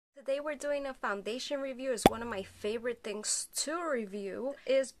Today we're doing a foundation review. Is one of my favorite things to review.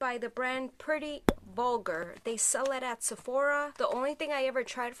 Is by the brand Pretty Vulgar. They sell it at Sephora. The only thing I ever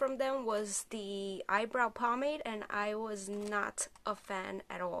tried from them was the eyebrow pomade, and I was not a fan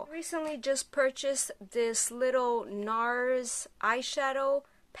at all. I recently just purchased this little NARS eyeshadow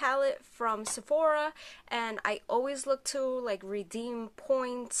palette from Sephora, and I always look to like redeem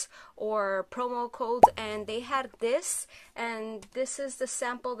points or promo codes, and they had this, and this is the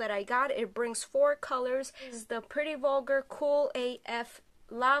sample that I got. It brings 4 colors. This is the Pretty Vulgar Cool AF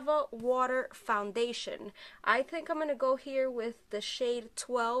Lava Water Foundation. I think I'm gonna go here with the shade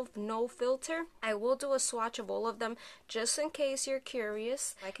 12 No Filter. I will do a swatch of all of them just in case you're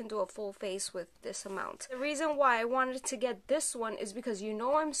curious. I can do a full face with this amount. The reason why I wanted to get this one is because you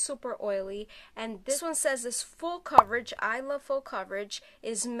know I'm super oily, and this one says it's full coverage. I love full coverage.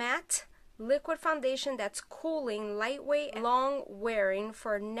 Is matte liquid foundation that's cooling, lightweight, long wearing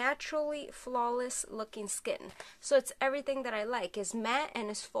for naturally flawless looking skin. So it's everything that I like. It's matte and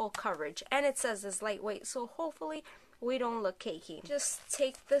it's full coverage, and it says it's lightweight, so hopefully we don't look cakey. Just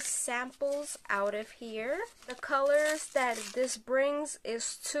take the samples out of here. The colors that this brings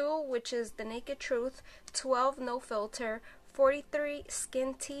is 2, which is the Naked Truth, 12 No Filter, 43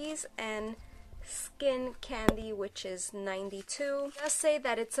 Skin Tease, and Skin Candy, which is 92. It does say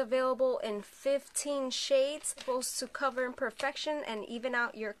that it's available in 15 shades, supposed to cover imperfection and even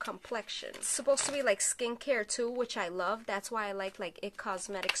out your complexion. It's supposed to be like skincare too, which I love. That's why I like IT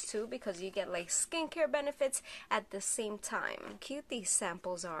Cosmetics too, because you get like skincare benefits at the same time. Cute these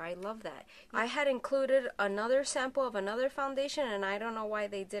samples are. I love that. I had included another sample of another foundation, and I don't know why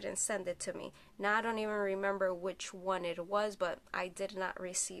they didn't send it to me. Now I don't even remember which one it was, but I did not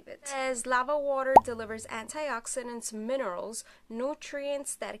receive it. It says lava water delivers antioxidants, minerals,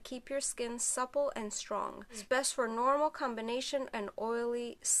 nutrients that keep your skin supple and strong. It's best for normal, combination, and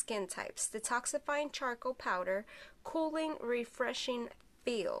oily skin types. Detoxifying charcoal powder, cooling, refreshing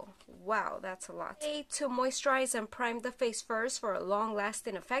feel. Wow, that's a lot. To moisturize and prime the face first for a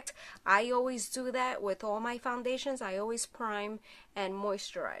long-lasting effect. I always do that with all my foundations. I always prime and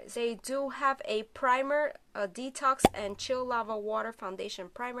moisturize. They do have a primer, a detox and chill lava water foundation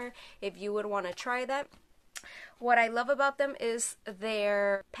primer if you would want to try that. What I love about them is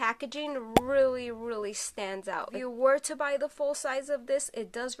their packaging really stands out. If you were to buy the full size of this,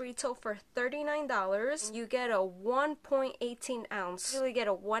 it does retail for $39. You get a 1.18 ounce. You really get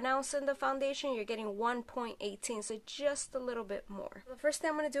a 1 ounce in the foundation. You're getting 1.18, so just a little bit more. The first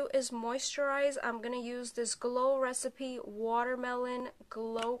thing I'm going to do is moisturize. I'm going to use this Glow Recipe Watermelon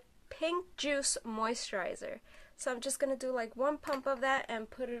Glow Pink Juice Moisturizer. So I'm just going to do like 1 pump of that and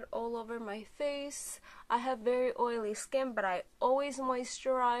put it all over my face. I have very oily skin, but I always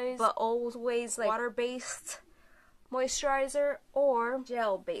moisturize, but always like water-based moisturizer or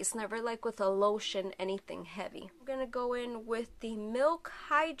gel-based, never like with a lotion, anything heavy. I'm going to go in with the Milk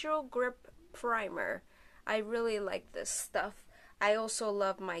Hydro Grip Primer. I really like this stuff. I also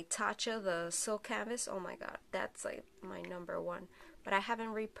love my Tatcha, the Silk Canvas. Oh my god, that's like my #1. But I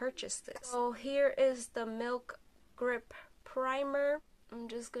haven't repurchased this. So here is the Milk Grip Primer. I'm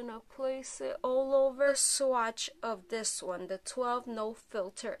just gonna place it all over. The swatch of this one, the 12 No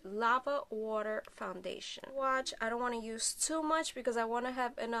Filter Lava Water Foundation. Swatch, I don't want to use too much because I want to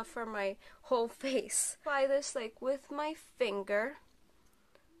have enough for my whole face. Apply this like with my finger,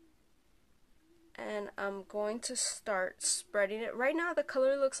 and I'm going to start spreading it. Right now the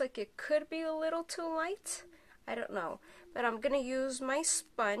color looks like it could be a little too light. I don't know, but I'm gonna use my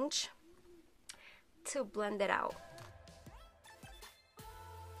sponge to blend it out.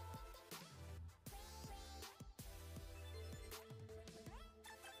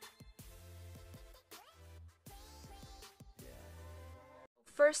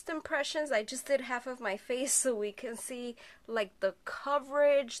 First impressions, I just did half of my face so we can see like the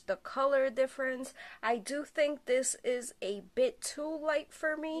coverage, the color difference. I do think this is a bit too light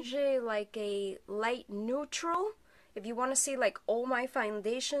for me. Usually like a light neutral. If you want to see like all my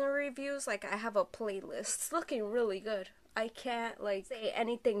foundation reviews, like I have a playlist. It's looking really good. I can't like say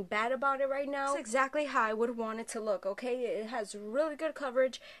anything bad about it right now. It's exactly how I would want it to look, okay? It has really good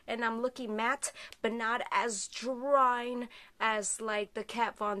coverage, and I'm looking matte, but not as drying as like the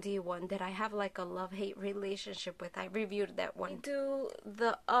Kat Von D one that I have like a love-hate relationship with. I reviewed that one. Do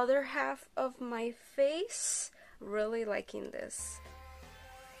the other half of my face. Really liking this.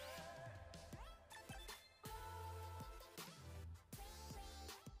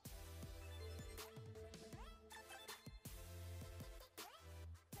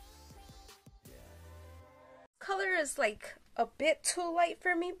 Color is like a bit too light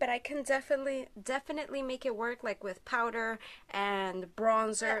for me, but I can definitely make it work, like with powder and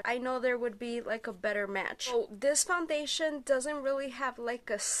bronzer. I know there would be like a better match. So this foundation doesn't really have like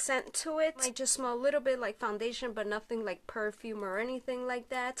a scent to it. It might just smell a little bit like foundation, but nothing like perfume or anything like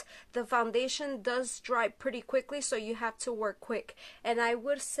that. The foundation does dry pretty quickly, so you have to work quick. And I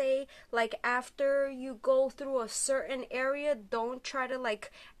would say, like, after you go through a certain area, don't try to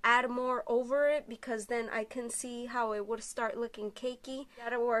like add more over it, because then I can see how it would start looking cakey. You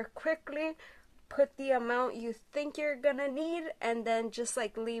gotta work quickly, put the amount you think you're gonna need, and then just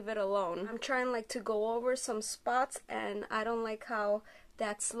like leave it alone. I'm trying like to go over some spots, and I don't like how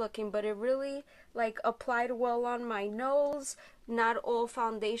that's looking, but it really like applied well on my nose. Not all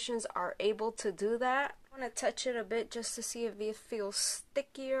foundations are able to do that. I want to touch it a bit just to see if it feels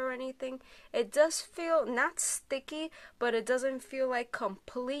sticky or anything. It does feel not sticky, but it doesn't feel like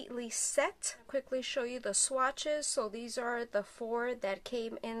completely set. I'll quickly show you the swatches. So these are the 4 that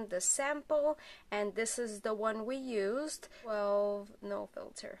came in the sample, and this is the one we used. 12 no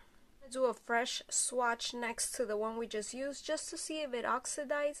filter. Do a fresh swatch next to the one we just used just to see if it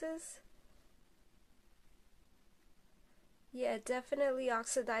oxidizes. Yeah, it definitely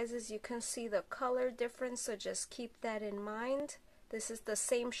oxidizes. You can see the color difference, so just keep that in mind. This is the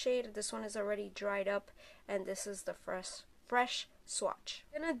same shade. This one is already dried up, and this is the fresh swatch.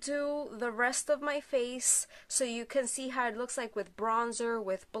 I'm gonna do the rest of my face so you can see how it looks like with bronzer,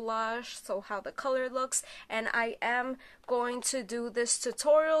 with blush, so how the color looks. And I am going to do this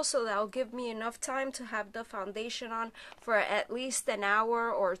tutorial, so that'll give me enough time to have the foundation on for at least an hour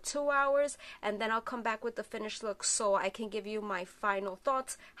or 2 hours, and then I'll come back with the finished look so I can give you my final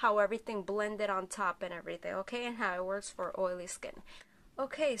thoughts, how everything blended on top and everything, okay, and how it works for oily skin.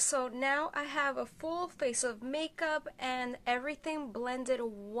 Okay, so now I have a full face of makeup and everything blended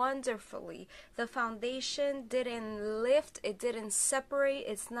wonderfully. The foundation didn't lift, it didn't separate,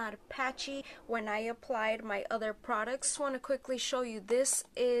 it's not patchy when I applied my other products. Just want to quickly show you, this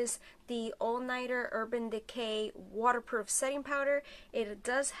is the All Nighter Urban Decay Waterproof Setting Powder. It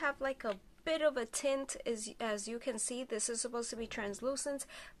does have like a bit of a tint, as you can see. This is supposed to be translucent,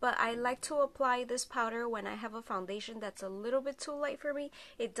 but I like to apply this powder when I have a foundation that's a little bit too light for me.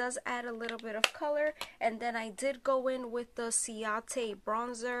 It does add a little bit of color. And then I did go in with the Ciate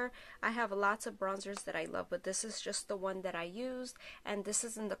bronzer. I have lots of bronzers that I love, but this is just the one that I used, and this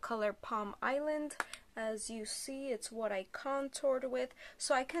is in the color Palm Island. As you see, it's what I contoured with,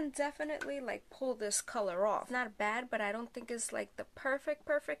 so I can definitely like pull this color off. Not bad, but I don't think it's like the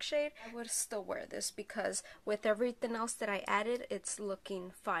perfect shade. I would still wear this because with everything else that I added, it's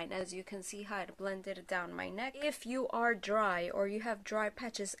looking fine. As you can see how it blended down my neck. If you are dry or you have dry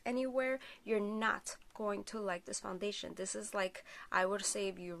patches anywhere, you're not going to like this foundation. This is like, I would say,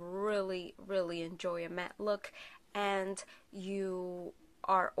 if you really enjoy a matte look and you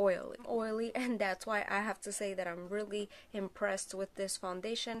are oily, and that's why I have to say that I'm really impressed with this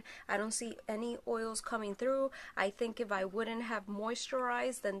foundation. I don't see any oils coming through. I think if I wouldn't have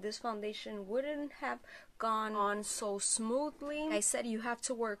moisturized, then this foundation wouldn't have gone on so smoothly. I said you have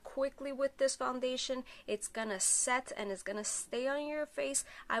to work quickly with this foundation. It's gonna set and it's gonna stay on your face.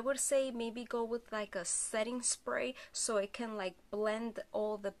 I would say maybe go with like a setting spray so it can like blend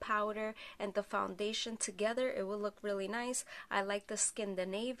all the powder and the foundation together. It will look really nice. I like the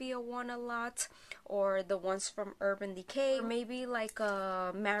Scandinavia one a lot, or the ones from Urban Decay, or maybe like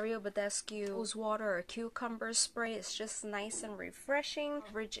a Mario Badescu rose water or cucumber spray. It's just nice and refreshing.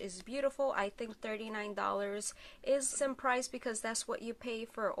 Coverage is beautiful. I think $39 is some price because that's what you pay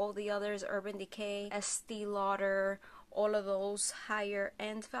for all the others, Urban Decay, Estee Lauder, all of those higher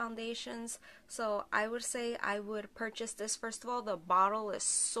end foundations. So I would say I would purchase this. First of all, the bottle is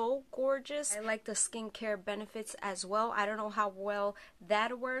so gorgeous. I like the skincare benefits as well. I don't know how well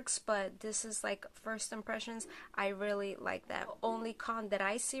that works, but this is like first impressions. I really like that. The only con that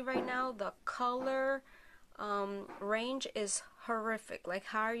I see right now, the color range is horrific. Like,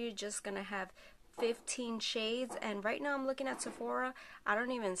 how are you just gonna have 15 shades? And right now I'm looking at Sephora, I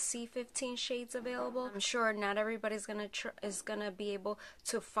don't even see 15 shades available. I'm sure not everybody's gonna be able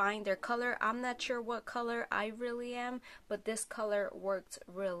to find their color. I'm not sure what color I really am, but this color worked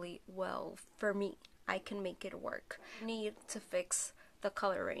really well for me. I can make it work. Need to fix the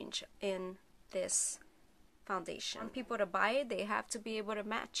color range in this foundation. For people to buy it, they have to be able to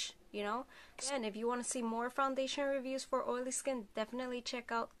match, you know. And if you want to see more foundation reviews for oily skin, definitely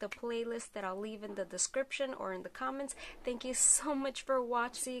check out the playlist that I'll leave in the description or in the comments. Thank you so much for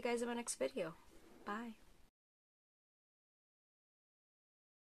watching. See you guys in my next video. Bye.